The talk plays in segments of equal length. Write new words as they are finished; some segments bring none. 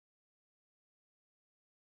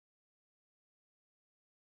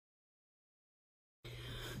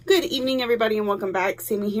Good evening, everybody, and welcome back.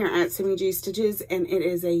 Sammy here at Sammy G Stitches, and it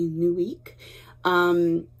is a new week.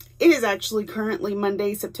 It is actually currently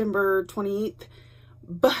Monday, September 28th,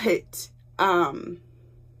 but I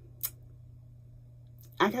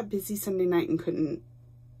got busy Sunday night and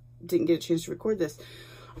didn't get a chance to record this.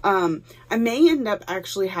 I may end up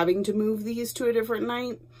actually having to move these to a different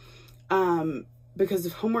night because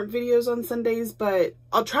of homework videos on Sundays, but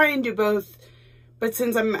I'll try and do both. But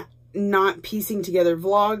since I'm not piecing together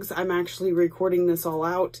vlogs, I'm actually recording this all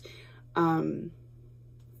out. You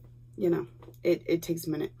know, it takes a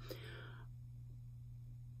minute.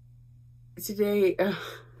 Today,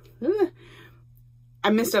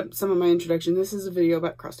 I messed up some of my introduction. This is a video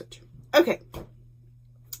about cross stitch. Okay.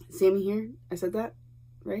 Sammy here. I said that,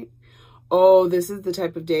 right? Oh, this is the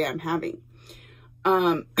type of day I'm having.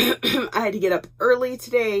 I had to get up early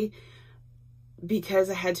today because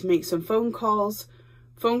I had to make some phone calls.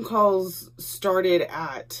 Phone calls started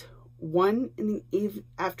at 1 in the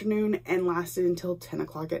afternoon and lasted until 10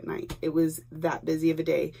 o'clock at night. It was that busy of a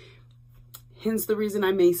day. Hence the reason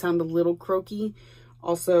I may sound a little croaky.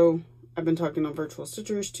 Also, I've been talking on virtual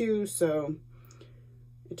stitchers too, so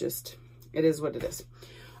it is what it is.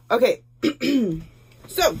 Okay,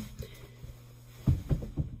 so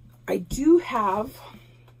I do have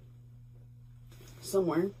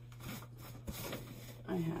somewhere,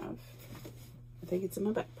 I think it's in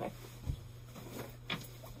my backpack.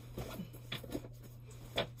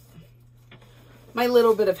 My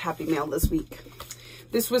little bit of happy mail this week.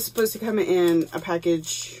 This was supposed to come in a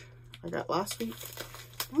package I got last week.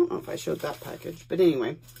 I don't know if I showed that package, but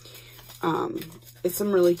anyway. It's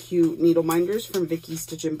some really cute needle minders from Vicky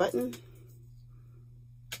Stitch and Button.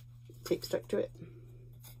 Tape stuck to it.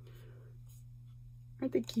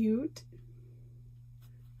 Aren't they cute?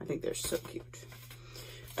 I think they're so cute.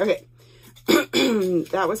 Okay.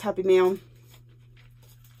 That was happy mail.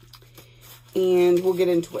 And we'll get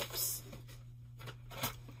into whips.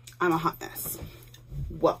 I'm a hot mess.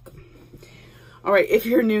 Welcome. All right, if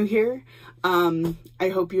you're new here, I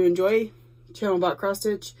hope you enjoy channel about cross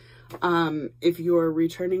stitch. If you're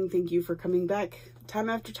returning, thank you for coming back time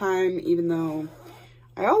after time, even though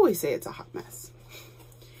I always say it's a hot mess.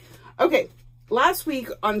 Okay, last week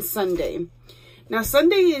on Sunday. Now,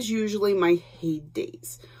 Sunday is usually my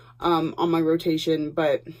heydays on my rotation,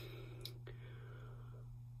 but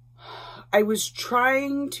I was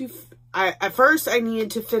trying to, at first I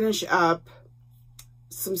needed to finish up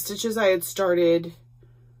some stitches I had started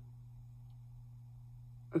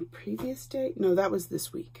a previous day. No, that was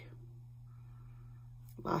this week.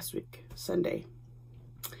 Last week, Sunday.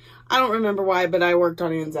 I don't remember why, but I worked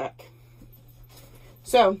on Anzac.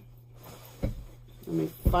 So, let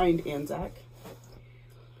me find Anzac.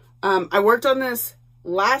 I worked on this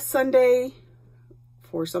last Sunday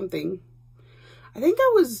for something. I think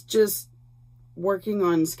I was just working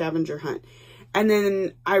on scavenger hunt. And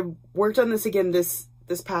then I worked on this again this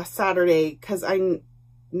past Saturday because I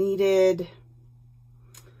needed,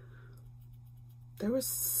 there was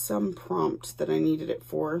some prompt that I needed it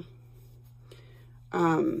for.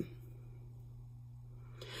 I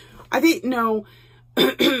think, no,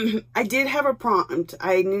 I did have a prompt.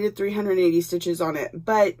 I needed 380 stitches on it,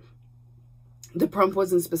 but the prompt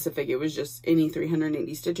wasn't specific. It was just any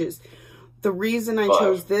 380 stitches. The reason I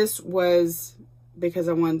chose this was because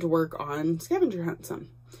I wanted to work on scavenger hunt some.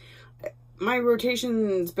 My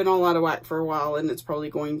rotation's been all out of whack for a while, and it's probably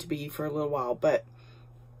going to be for a little while, but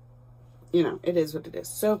you know, it is what it is.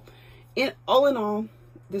 So all in all,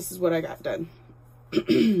 this is what I got done.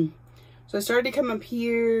 So I started to come up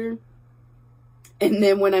here, and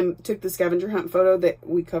then when I took the scavenger hunt photo that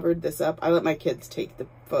we covered this up, I let my kids take the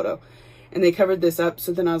photo, and they covered this up.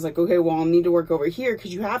 So then I was like, okay, well, I'll need to work over here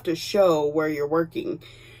because you have to show where you're working.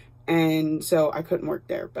 And so I couldn't work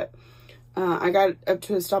there, but I got up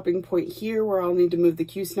to a stopping point here where I'll need to move the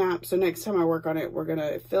Q-snap. So next time I work on it, we're going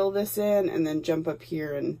to fill this in and then jump up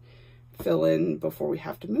here and fill in before we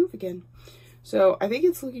have to move again. So I think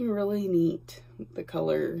it's looking really neat, the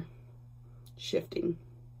color shifting.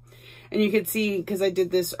 And you could see, because I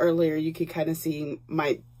did this earlier, you could kind of see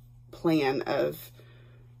my plan of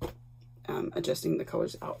adjusting the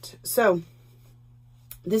colors out. So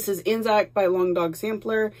this is Anzac by Long Dog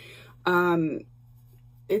Sampler.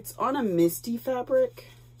 It's on a Misty fabric.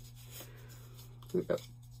 Here we go.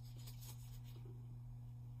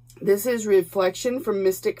 This is Reflection from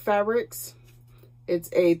Mystic Fabrics. It's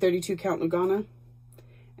a 32 count Lugana,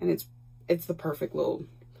 and it's the perfect little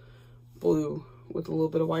blue with a little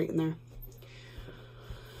bit of white in there.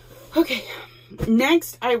 Okay,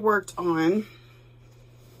 next I worked on,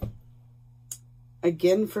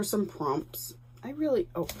 again for some prompts,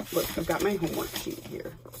 oh, look, I've got my homework sheet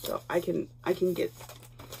here. So I can get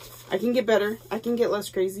better. I can get less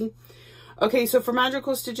crazy. Okay, so for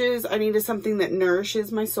Magical Stitches, I needed something that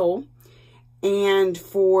nourishes my soul. And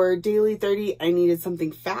for Daily 30, I needed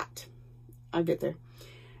something fat. I'll get there.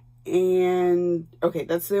 And, okay,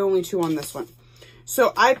 that's the only two on this one.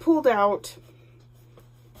 So I pulled out,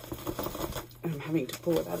 I'm having to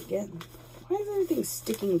pull it out again. Why is everything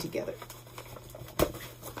sticking together?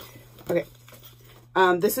 Okay.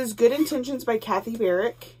 This is Good Intentions by Kathy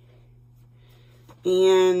Barrick.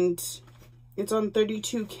 And it's on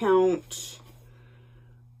 32 count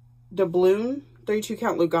doubloon, 32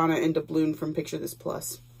 count Lugana and doubloon from Picture This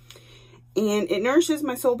Plus. And it nourishes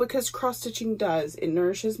my soul because cross-stitching does. It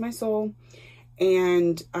nourishes my soul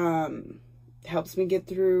and helps me get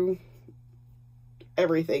through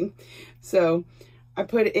everything. So I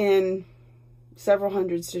put in several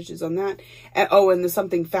hundred stitches on that. And, oh, and the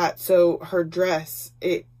something fat. So her dress,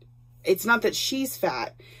 it's not that she's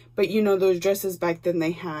fat, but you know, those dresses back then,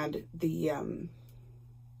 they had the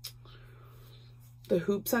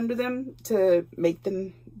hoops under them to make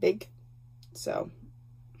them big. So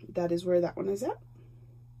that is where that one is at.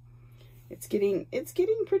 It's getting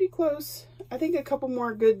pretty close. I think a couple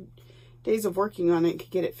more good days of working on it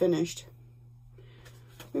could get it finished.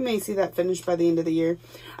 We may see that finished by the end of the year.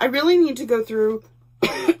 I really need to go through,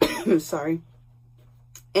 sorry,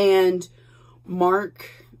 and mark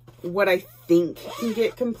what I think can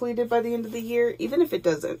get completed by the end of the year, even if it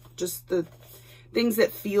doesn't, just the things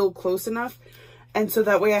that feel close enough. And so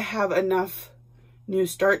that way I have enough new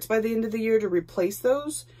starts by the end of the year to replace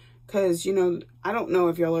those. Because, you know, I don't know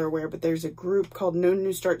if y'all are aware, but there's a group called No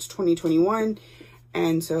New Starts 2021.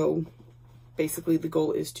 And so basically the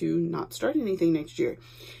goal is to not start anything next year.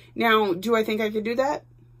 Now, do I think I could do that?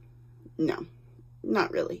 No,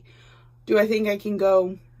 not really. Do I think I can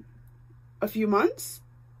go a few months?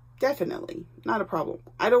 Definitely, not a problem.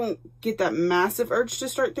 I don't get that massive urge to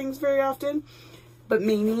start things very often, but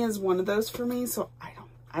Maynia is one of those for me. So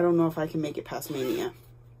I don't know if I can make it past Maynia.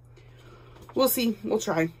 We'll see. We'll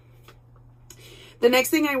try. The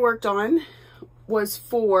next thing I worked on was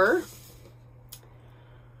for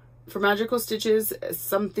Magical Stitches,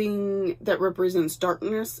 something that represents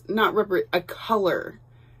darkness, not a color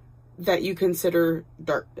that you consider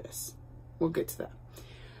darkness. We'll get to that.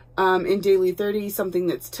 In Daily 30, something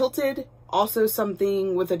that's tilted, also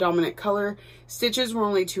something with a dominant color. Stitches were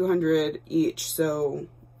only 200 each, so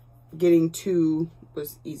getting 2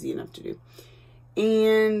 was easy enough to do.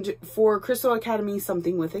 And for Crystal Academy,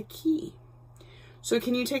 something with a key. So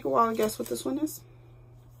can you take a while and guess what this one is?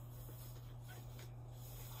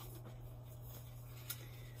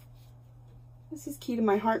 This is Key to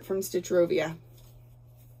My Heart from Stitchrovia.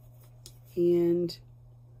 And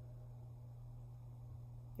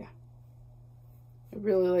yeah, I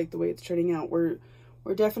really like the way it's turning out. We're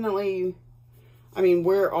definitely, I mean,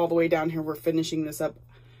 we're all the way down here. We're finishing this up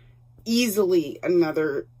easily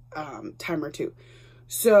another time or two.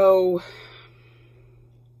 So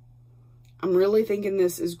I'm really thinking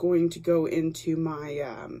this is going to go into my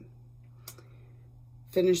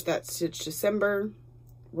Finish That Stitch December.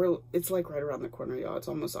 It's like right around the corner, y'all. It's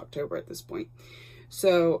almost October at this point.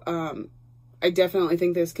 So I definitely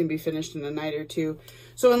think this can be finished in a night or two.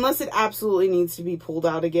 So unless it absolutely needs to be pulled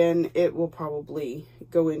out again, it will probably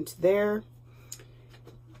go into there.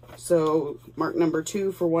 So mark number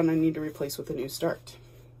 2 for one I need to replace with a new start.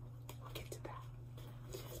 We'll get to that.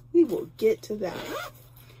 We will get to that.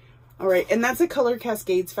 All right, and that's a Color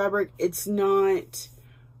Cascades fabric. It's not,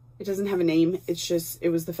 it doesn't have a name. It's just, it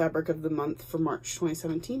was the fabric of the month for March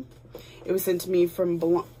 2017. It was sent to me from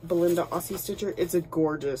Belinda Aussie Stitcher. It's a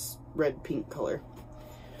gorgeous red-pink color.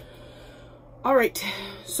 All right,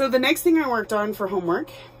 so the next thing I worked on for homework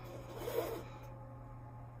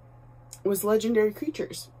was Legendary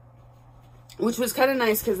Creatures, which was kind of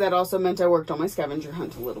nice because that also meant I worked on my scavenger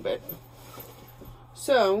hunt a little bit.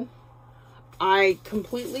 So I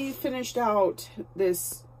completely finished out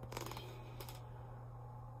this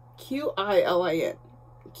Q-I-L-I-N.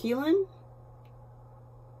 Keelan?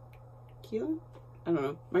 Keelan? I don't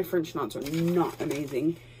know. My French knots are not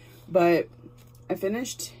amazing. But I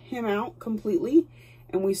finished him out completely.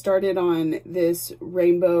 And we started on this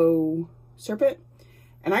Rainbow Serpent.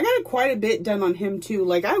 And I got quite a bit done on him too.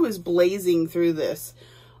 Like, I was blazing through this.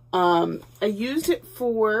 I used it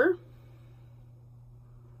for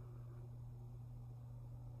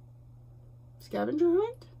scavenger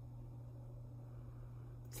hunt?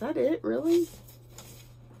 Is that it, really?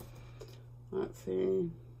 Let's see.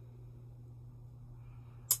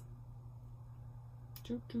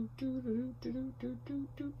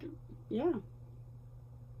 Yeah.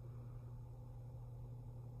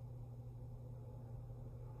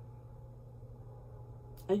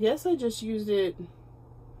 I guess I just used it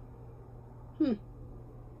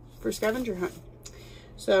for scavenger hunt.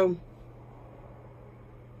 So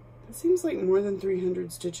it seems like more than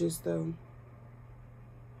 300 stitches though.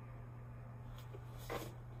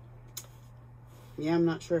 Yeah, I'm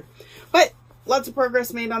not sure. But lots of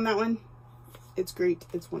progress made on that one. It's great.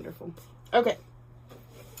 It's wonderful. Okay.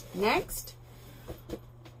 Next,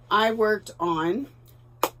 I worked on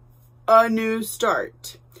a new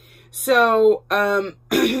start. So,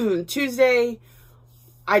 Tuesday,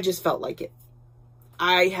 I just felt like it.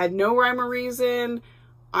 I had no rhyme or reason.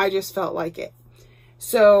 I just felt like it.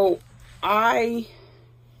 So, I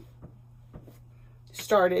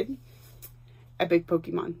started Epic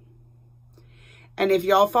Pokemon. And if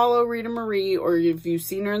y'all follow Rita Marie, or if you've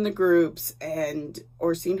seen her in the groups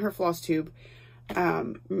or seen her floss tube,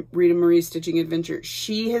 Rita Marie's Stitching Adventure,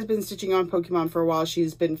 she has been stitching on Pokemon for a while.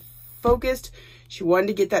 She's been focused. She wanted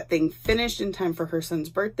to get that thing finished in time for her son's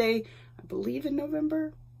birthday, I believe in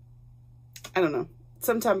November. I don't know,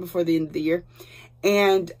 sometime before the end of the year.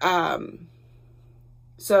 And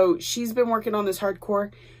so she's been working on this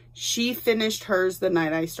hardcore. She finished hers the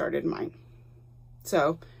night I started mine.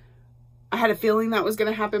 So I had a feeling that was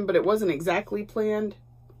going to happen, but it wasn't exactly planned.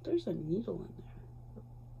 There's a needle in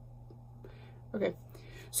there. Okay.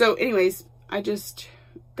 So anyways, I just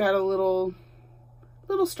got a little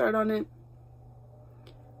start on it.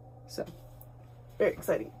 So very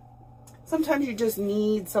exciting. Sometimes you just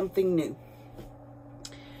need something new.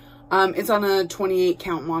 It's on a 28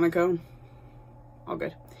 count Monaco. All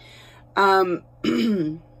good.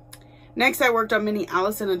 Next, I worked on Mini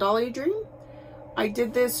Alice in a Dolly Dream. I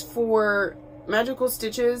did this for Magical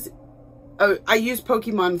Stitches. Oh, I used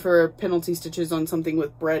Pokemon for penalty stitches on something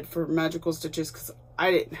with bread for Magical Stitches because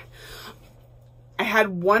I had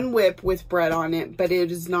one whip with bread on it, but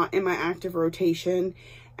it is not in my active rotation,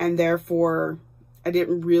 and therefore I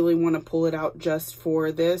didn't really want to pull it out just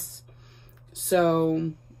for this.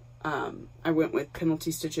 So I went with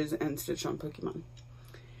penalty stitches and stitched on Pokemon.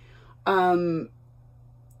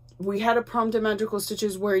 We had a prompt in Magical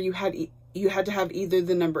Stitches where you had to have either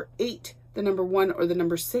the number 8, the number 1, or the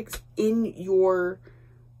number 6 in your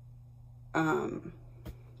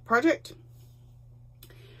project.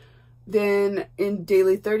 Then in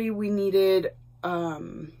Daily 30, we needed a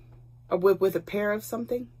whip with a pair of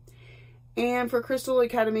something. And for Crystal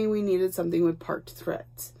Academy, we needed something with parked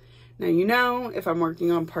threads. Now, you know, if I'm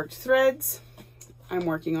working on parked threads, I'm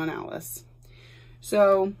working on Alice.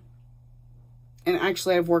 So, and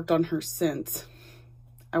actually I've worked on her since.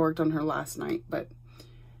 I worked on her last night, but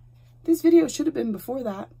this video should have been before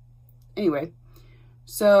that. Anyway,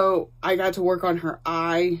 so I got to work on her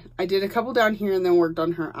eye. I did a couple down here and then worked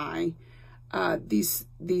on her eye. These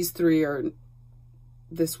 3 are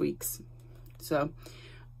this week's. So,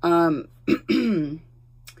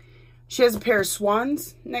 she has a pair of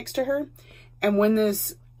swans next to her. And when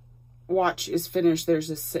this watch is finished, there's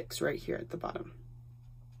a 6 right here at the bottom.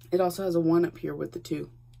 It also has a 1 up here with the 2.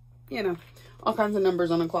 You know, all kinds of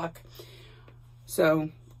numbers on a clock. So,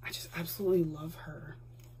 I just absolutely love her.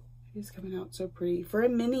 She's coming out so pretty. For a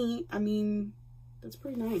mini, I mean, that's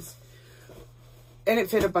pretty nice. And it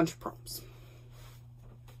fit a bunch of prompts.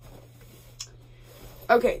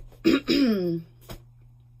 Okay.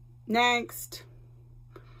 Next,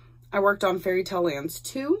 I worked on Fairy Tale Lands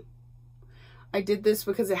 2. I did this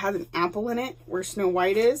because it has an apple in it where Snow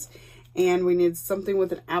White is. And we needed something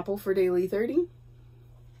with an apple for Daily 30.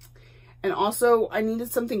 And also, I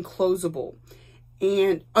needed something closable.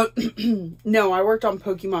 And, no, I worked on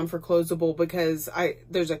Pokemon for closable because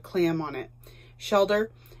there's a clam on it.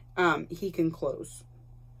 Shelter, he can close.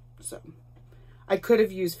 So, I could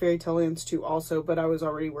have used Fairy Tale Lands 2 also, but I was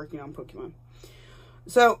already working on Pokemon.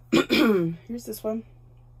 So, here's this one.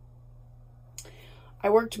 I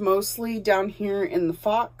worked mostly down here in the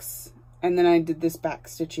fox, and then I did this back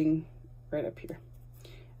stitching right up here.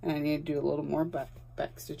 And I need to do a little more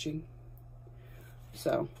back stitching.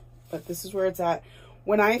 So, but this is where it's at.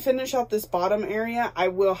 When I finish out this bottom area, I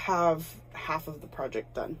will have half of the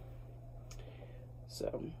project done.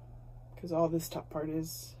 So, because all this top part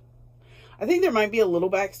is, I think there might be a little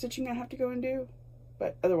back stitching I have to go and do,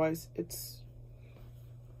 but otherwise it's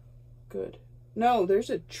good. No, there's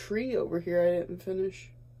a tree over here I didn't finish.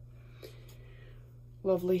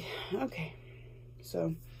 Lovely. Okay.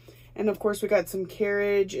 So, and of course we got some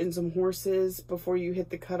carriage and some horses before you hit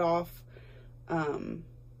the cutoff.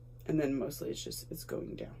 And then mostly it's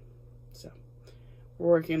going down. So,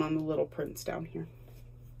 we're working on the little prints down here.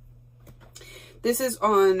 This is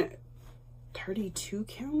on 32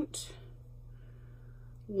 count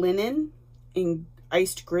linen in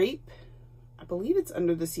iced grape. I believe it's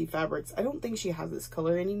Under the Sea Fabrics. I don't think she has this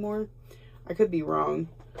color anymore. I could be wrong,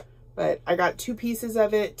 but I got 2 pieces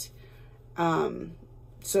of it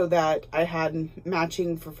so that I had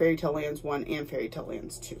matching for Fairy Tale Lands 1 and Fairy Tale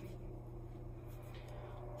Lands 2.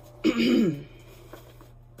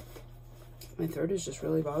 My throat is just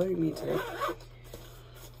really bothering me today.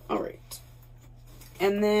 All right.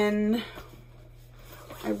 And then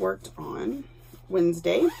I worked on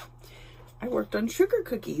Wednesday. I worked on sugar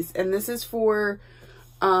cookies. And this is for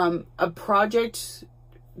a project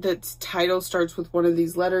that's title starts with one of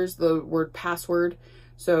these letters, the word password.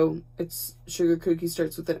 So it's sugar cookie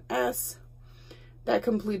starts with an S. That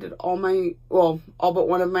completed all my, well, all but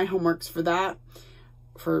one of my homeworks for that,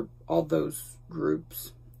 for all those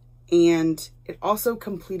groups. And it also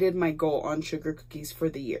completed my goal on sugar cookies for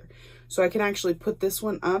the year. So I can actually put this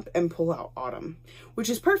one up and pull out autumn, which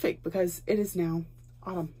is perfect because it is now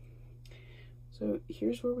autumn. So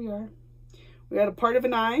here's where we are. We got a part of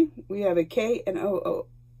an I, we have a K, an O,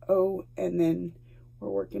 and then we're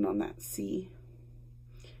working on that C.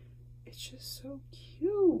 It's just so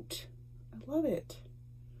cute. I love it.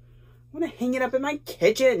 I want to hang it up in my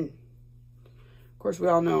kitchen. Of course, we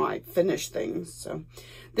all know I finish things. So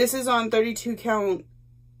this is on 32 count.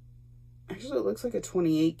 Actually, it looks like a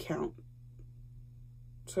 28 count.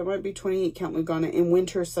 So it might be 28 count Lugana in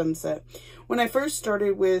Winter Sunset. When I first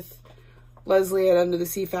started with Leslie at Under the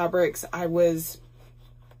Sea Fabrics, I was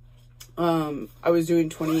doing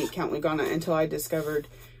 28 count Lugana until I discovered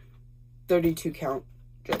 32 count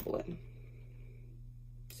Jubilant.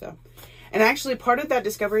 So, and actually part of that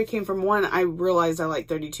discovery came from one, I realized I like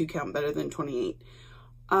 32 count better than 28.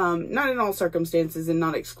 Not in all circumstances and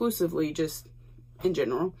not exclusively, just in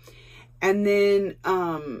general. And then,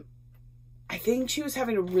 I think she was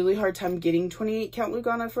having a really hard time getting 28 count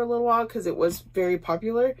Lugana for a little while because it was very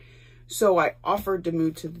popular. So I offered to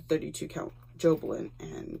move to the 32 count Jubilant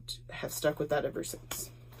and have stuck with that ever since.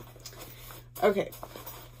 Okay.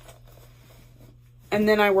 And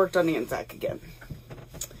then I worked on Anzac again.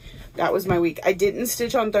 That was my week. I didn't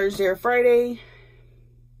stitch on Thursday or Friday.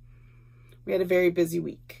 We had a very busy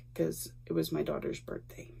week because it was my daughter's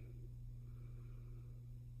birthday.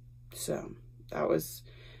 So that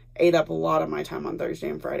ate up a lot of my time on Thursday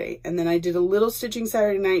and Friday. And then I did a little stitching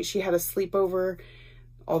Saturday night. She had a sleepover.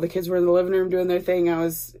 All the kids were in the living room doing their thing. I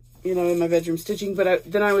was, you know, in my bedroom stitching.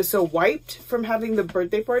 But then I was so wiped from having the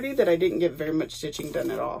birthday party that I didn't get very much stitching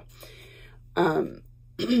done at all. And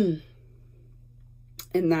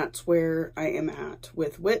that's where I am at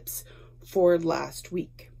with WIPs for last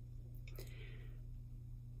week.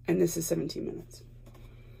 And this is 17 minutes.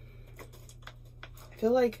 I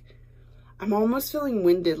feel like I'm almost feeling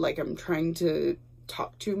winded, like I'm trying to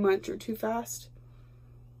talk too much or too fast.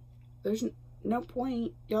 There's no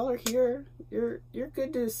point. Y'all are here. You're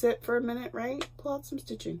good to sit for a minute, right? Pull out some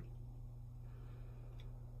stitching.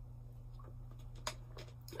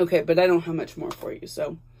 Okay, but I don't have much more for you,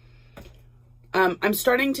 so I'm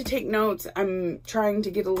starting to take notes. I'm trying to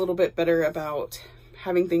get a little bit better about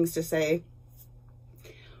having things to say,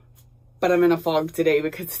 but I'm in a fog today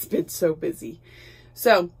because it's been so busy.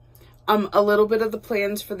 So a little bit of the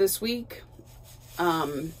plans for this week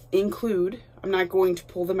include, I'm not going to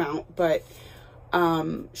pull them out, but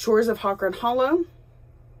Shores of Hawkrun Hollow.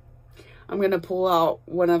 I'm going to pull out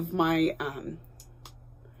one of my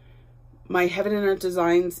my Heaven and Earth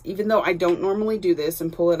designs, even though I don't normally do this,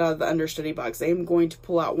 and pull it out of the understudy box. I am going to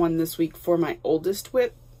pull out one this week for my oldest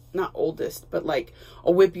WIP. Not oldest, but like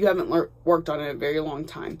a WIP you haven't worked on in a very long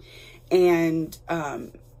time. And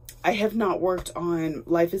I have not worked on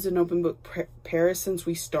Life is an Open Book Paris since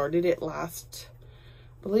we started it last,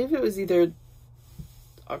 I believe it was either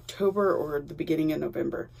October or the beginning of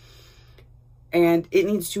November. And it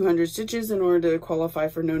needs 200 stitches in order to qualify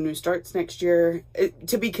for no new starts next year.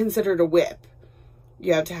 To be considered a WIP,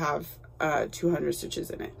 you have to have 200 stitches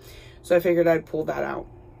in it. So I figured I'd pull that out.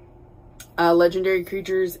 Legendary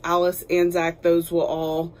Creatures, Alice, Anzac, those will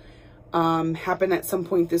all happen at some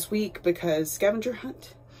point this week because scavenger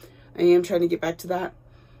hunt. I am trying to get back to that.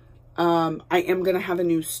 I am going to have a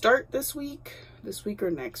new start this week or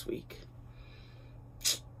next week.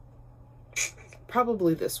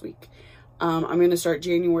 Probably this week. I'm going to start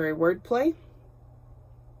January wordplay.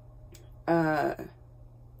 Oh,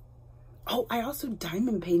 I also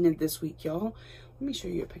diamond painted this week, y'all. Let me show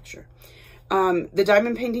you a picture. The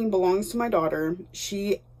diamond painting belongs to my daughter.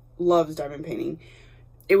 She loves diamond painting.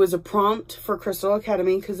 It was a prompt for Crystal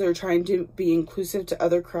Academy because they're trying to be inclusive to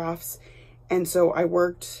other crafts. And so I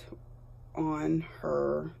worked on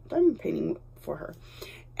her diamond painting for her.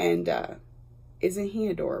 And isn't he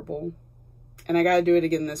adorable? And I got to do it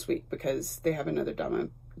again this week because they have another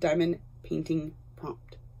diamond painting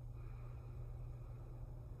prompt.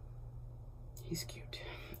 He's cute.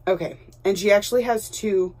 Okay, and she actually has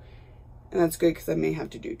 2, and that's good because I may have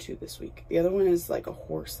to do 2 this week. The other one is like a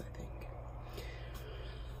horse, I think.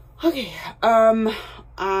 Okay,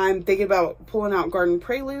 I'm thinking about pulling out Garden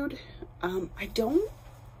Prelude. I don't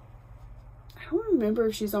remember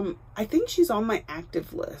if she's on, I think she's on my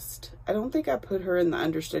active list. I don't think I put her in the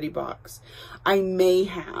understudy box. I may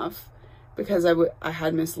have, because I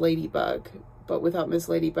had Miss Ladybug, but without Miss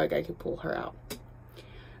Ladybug, I could pull her out.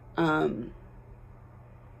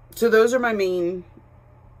 So those are my main,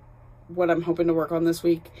 what I'm hoping to work on this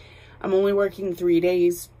week. I'm only working 3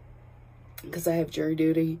 days because I have jury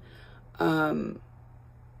duty.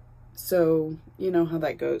 So you know how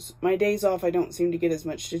that goes. My days off, I don't seem to get as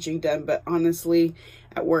much stitching done, but honestly,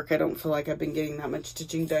 at work, I don't feel like I've been getting that much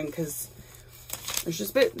stitching done because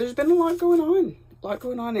there's been a lot going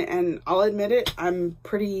on, and I'll admit it, I'm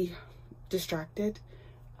pretty distracted.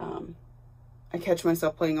 I catch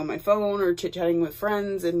myself playing on my phone or chit-chatting with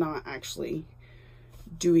friends and not actually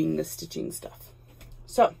doing the stitching stuff.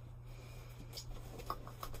 So,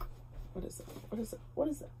 what is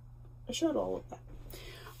it? I showed all of that.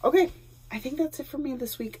 Okay, I think that's it for me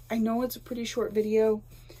this week. I know it's a pretty short video.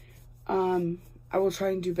 I will try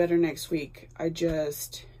and do better next week. I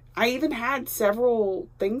even had several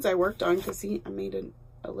things I worked on because, see, I made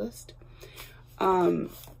a list. But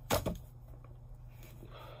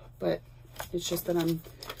it's just that I'm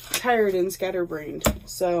tired and scatterbrained.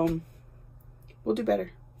 So, we'll do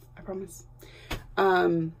better. I promise.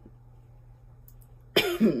 I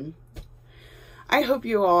hope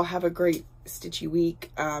you all have a great stitchy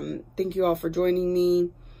week. Thank you all for joining me.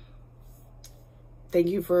 Thank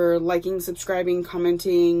you for liking, subscribing,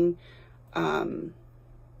 commenting,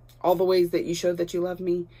 all the ways that you showed that you love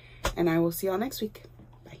me. And I will see y'all next week.